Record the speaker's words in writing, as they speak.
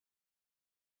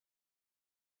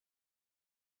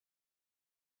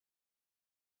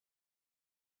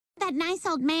That nice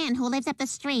old man who lives up the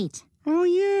street. Oh,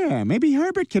 yeah. Maybe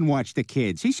Herbert can watch the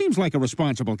kids. He seems like a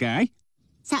responsible guy.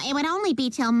 So it would only be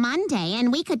till Monday,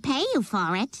 and we could pay you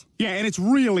for it. Yeah, and it's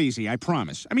real easy, I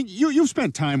promise. I mean, you've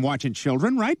spent time watching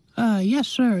children, right? Yes,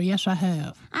 sir. Yes, I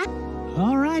have.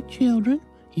 All right, children.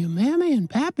 Your mammy and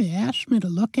pappy asked me to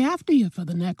look after you for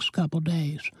the next couple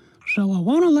days. So I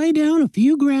want to lay down a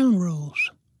few ground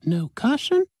rules. No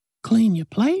cussing, clean your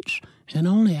plates, and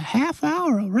only a half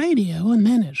hour of radio, and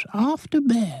then it's off to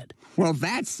bed. Well,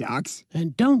 that sucks.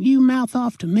 And don't you mouth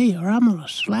off to me, or I'm going to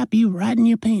slap you right in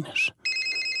your penis.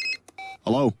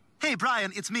 Hello? Hey,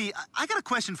 Brian, it's me. I got a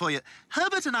question for you.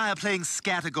 Herbert and I are playing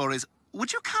Scattergories.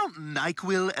 Would you count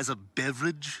NyQuil as a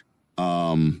beverage?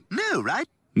 No, right?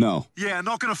 No. Yeah,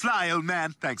 not gonna fly, old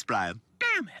man. Thanks, Brian.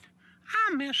 Damn it.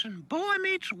 I'm missing Boy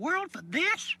Meets World for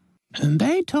this. And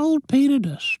they told Peter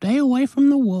to stay away from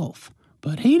the wolf.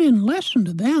 But he didn't listen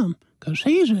to them, 'cause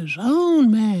he's his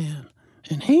own man.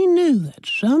 And he knew that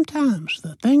sometimes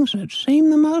the things that seem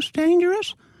the most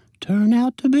dangerous turn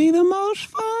out to be the most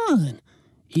fun.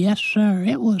 Yes, sir,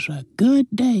 it was a good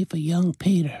day for young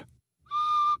Peter.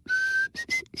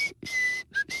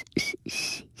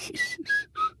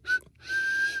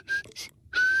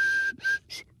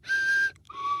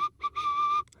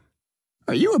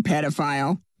 Are you a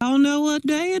pedophile? Y'all know what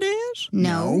day it is?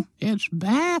 No. It's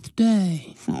bath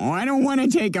day. Oh, I don't want to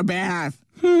take a bath.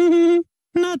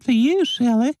 Not for you,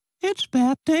 silly. It's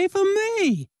bath day for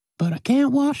me. But I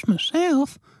can't wash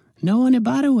myself. Know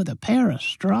anybody with a pair of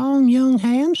strong young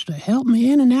hands to help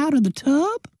me in and out of the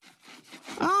tub?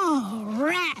 Oh,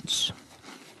 rats!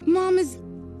 Mom, is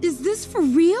this for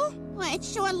real? Well, it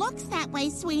sure looks that way,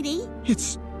 sweetie.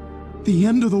 It's the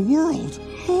end of the world.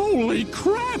 Holy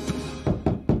crap!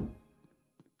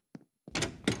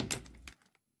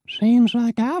 Seems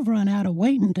like I've run out of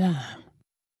waiting time.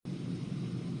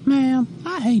 Ma'am,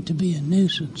 I hate to be a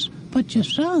nuisance, but your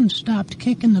son stopped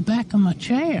kicking the back of my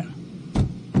chair.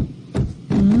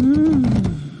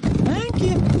 Thank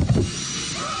you.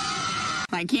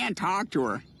 I can't talk to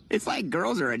her. It's like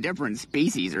girls are a different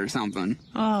species or something.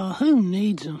 Oh, who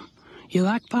needs them? You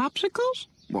like popsicles?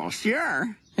 Well,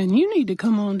 sure. And you need to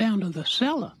come on down to the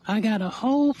cellar. I got a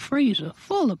whole freezer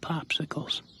full of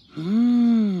popsicles.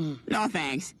 No,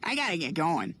 thanks. I gotta get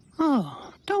going.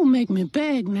 Oh, don't make me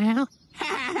beg now.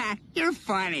 You're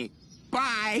funny.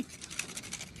 Bye.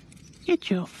 Get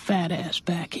your fat ass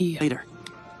back here. Later.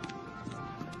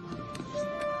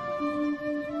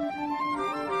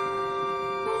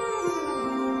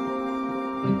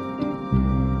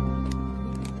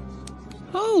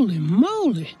 Holy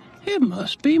moly, it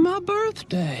must be my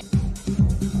birthday.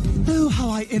 Oh, how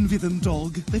I envy them,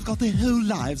 dog. They've got their whole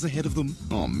lives ahead of them.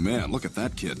 Oh, man, look at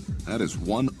that kid. That is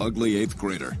one ugly 8th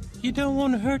grader. You don't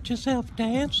want to hurt yourself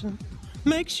dancing.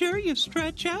 Make sure you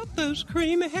stretch out those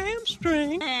creamy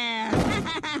hamstrings.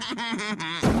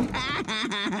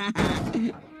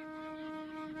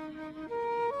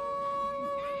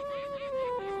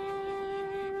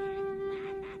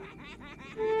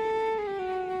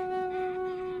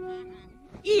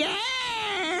 Yeah!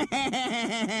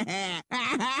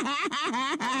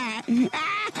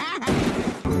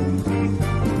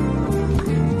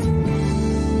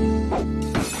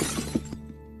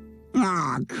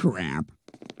 Aw, crap.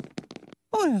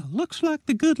 Well, looks like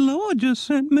the good Lord just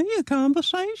sent me a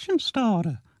conversation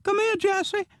starter. Come here,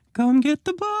 Jesse. Come get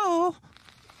the ball.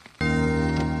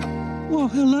 Well,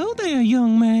 hello there,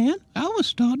 young man. I was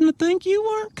starting to think you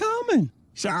weren't coming.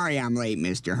 Sorry I'm late,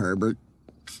 Mr. Herbert.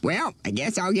 Well, I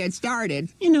guess I'll get started.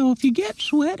 You know, if you get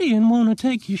sweaty and want to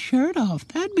take your shirt off,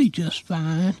 that'd be just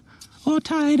fine. Or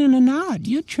tie it in a knot,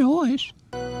 your choice.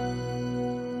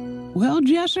 Well,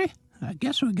 Jesse, I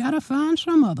guess we gotta find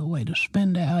some other way to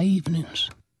spend our evenings.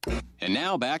 And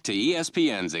now back to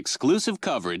ESPN's exclusive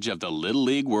coverage of the Little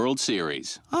League World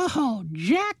Series. Oh,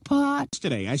 jackpot!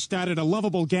 Today, I started a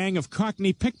lovable gang of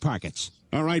Cockney pickpockets.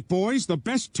 All right, boys, the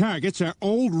best targets are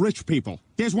old rich people.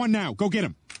 There's one now. Go get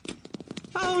him.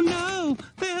 Oh, no,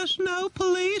 there's no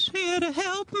police here to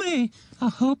help me. I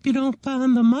hope you don't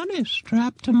find the money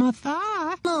strapped to my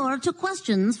thigh. Floor to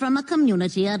questions from a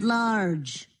community at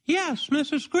large. Yes,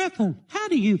 Mrs. Griffin, how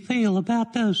do you feel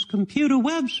about those computer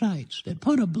websites that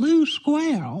put a blue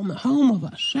square on the home of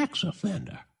a sex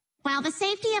offender? Well, the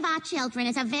safety of our children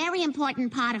is a very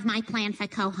important part of my plan for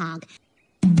Quahog.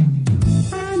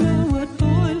 I know what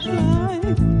boys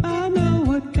like. I know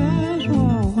what guys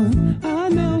want. I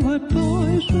know what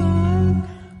boys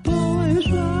like. Boys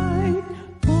like.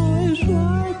 Boys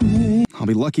like me. I'll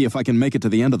be lucky if I can make it to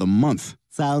the end of the month.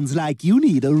 Sounds like you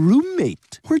need a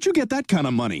roommate. Where'd you get that kind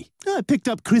of money? I picked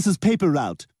up Chris's paper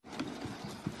route.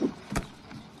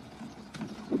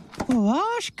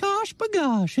 Gosh, gosh,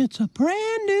 bagosh, it's a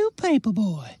brand new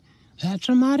paperboy. That's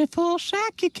a mighty full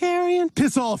sack you're carrying.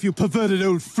 Piss off, you perverted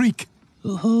old freak.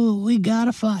 Ooh, we got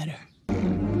a fighter.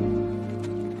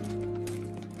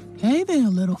 Hey there,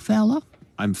 little fella.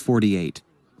 I'm 48.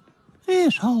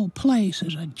 This whole place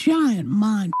is a giant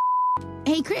mind.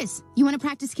 Hey, Chris, you want to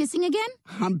practice kissing again?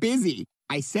 I'm busy.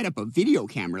 I set up a video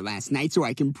camera last night so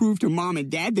I can prove to Mom and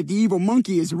Dad that the evil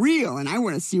monkey is real, and I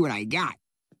want to see what I got.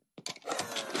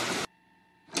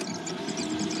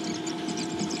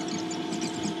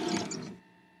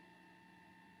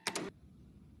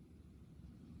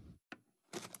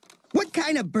 What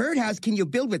kind of birdhouse can you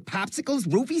build with popsicles,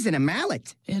 roofies, and a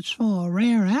mallet? It's for a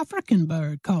rare African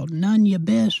bird called none your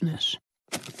business.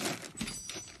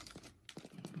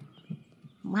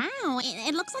 Wow,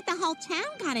 it looks like the whole town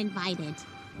got invited.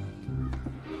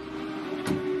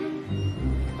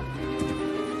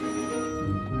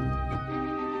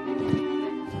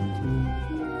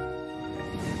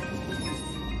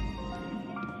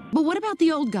 But what about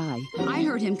the old guy? I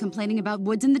heard him complaining about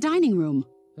woods in the dining room.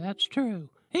 That's true.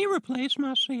 He replaced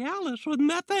my Cialis with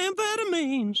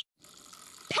methamphetamines.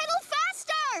 Pedal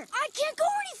faster! I can't go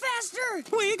any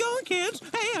faster! Where you going, kids?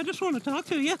 Hey, I just want to talk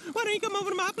to you. Why don't you come over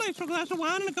to my place for a glass of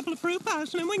wine and a couple of fruit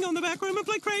pies, and then we can go in the back room and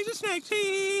play crazy snakes.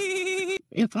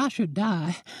 If I should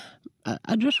die,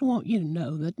 I just want you to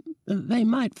know that they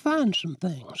might find some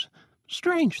things.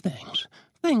 Strange things.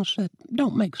 Things that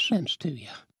don't make sense to you.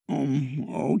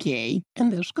 Okay.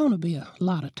 And there's going to be a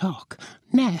lot of talk.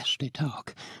 Nasty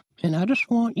talk. And I just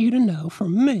want you to know,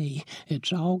 from me,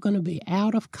 it's all going to be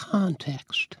out of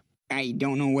context. I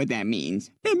don't know what that means.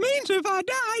 It means if I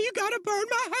die, you gotta burn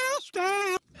my house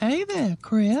down. Hey there,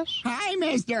 Chris. Hi,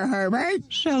 Mr.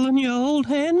 Herbert. Selling your old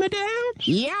hand-me-downs?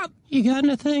 Yep. You got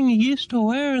anything you used to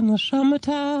wear in the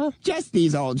summertime? Just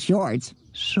these old shorts.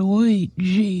 Sweet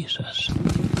Jesus.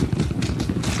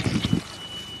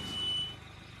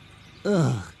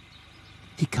 Ugh.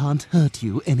 He can't hurt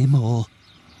you anymore.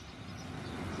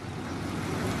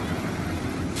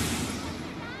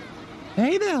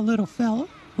 Hey there, little fella.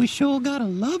 We sure got a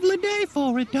lovely day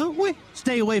for it, don't we?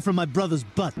 Stay away from my brother's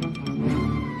butt.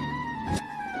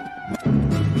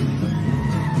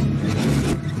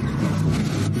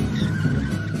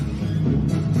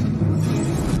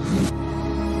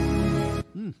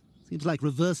 Seems like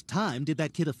reverse time did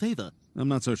that kid a favor. I'm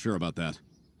not so sure about that.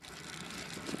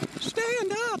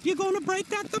 Stand up! You're gonna break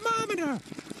that thermometer!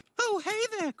 Oh,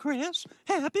 hey there, Chris.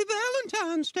 Happy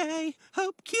Valentine's Day.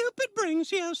 Hope Cupid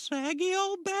brings you a saggy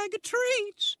old bag of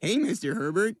treats. Hey, Mr.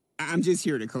 Herbert. I'm just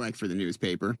here to collect for the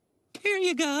newspaper. Here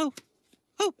you go.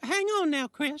 Oh, hang on now,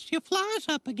 Chris. Your fly's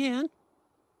up again.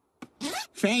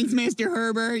 Thanks, Mr.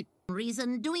 Herbert.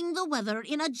 Reason doing the weather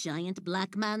in a giant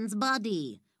black man's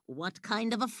body. What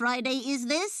kind of a Friday is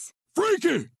this?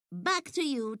 Freaky! Back to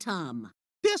you, Tom.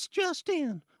 This just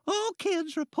in. All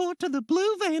kids report to the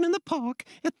Blue Van in the park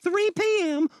at 3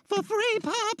 p.m. for free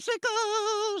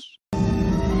popsicles.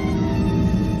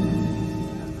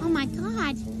 Oh my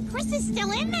God, Chris is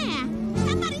still in there.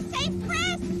 Somebody save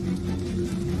Chris!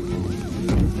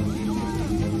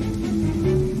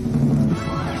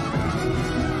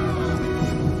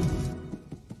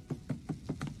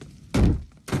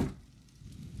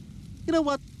 You know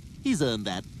what? He's earned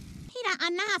that. Peter,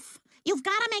 enough. You've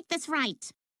got to make this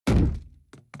right.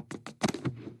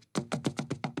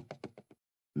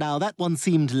 Now that one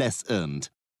seemed less earned.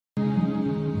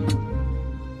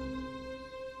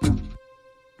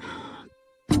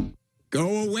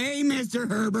 Go away, Mr.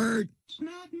 Herbert. It's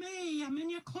not me. I'm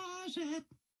in your closet.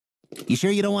 You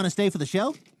sure you don't want to stay for the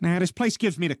show? Nah, this place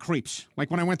gives me the creeps, like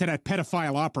when I went to that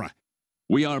pedophile opera.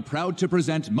 We are proud to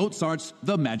present Mozart's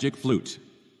The Magic Flute,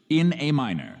 in A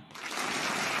minor.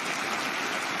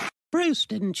 Bruce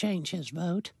didn't change his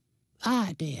vote.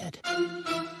 I did.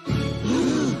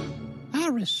 I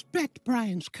respect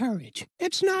Brian's courage.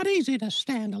 It's not easy to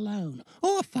stand alone,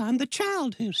 or find the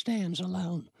child who stands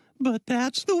alone. But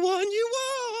that's the one you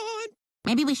want!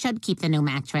 Maybe we should keep the new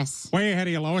mattress. Way ahead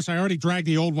of you, Lois. I already dragged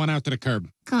the old one out to the curb.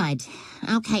 Good.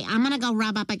 Okay, I'm gonna go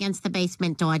rub up against the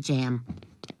basement door jamb.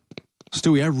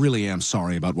 Stewie, I really am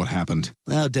sorry about what happened.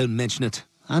 Oh, don't mention it.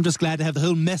 I'm just glad to have the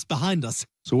whole mess behind us.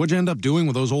 So what'd you end up doing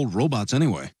with those old robots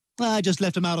anyway? I just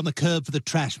left them out on the curb for the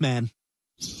trash man.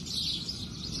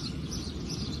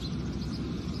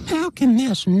 How can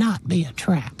this not be a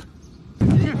trap?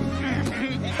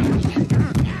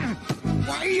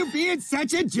 Why are you being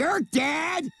such a jerk,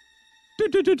 Dad?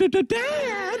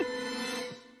 Dad?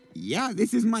 Yeah,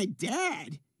 this is my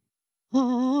dad.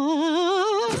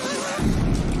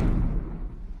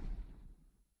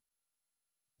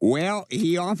 Well,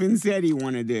 he often said he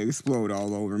wanted to explode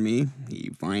all over me. He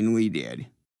finally did.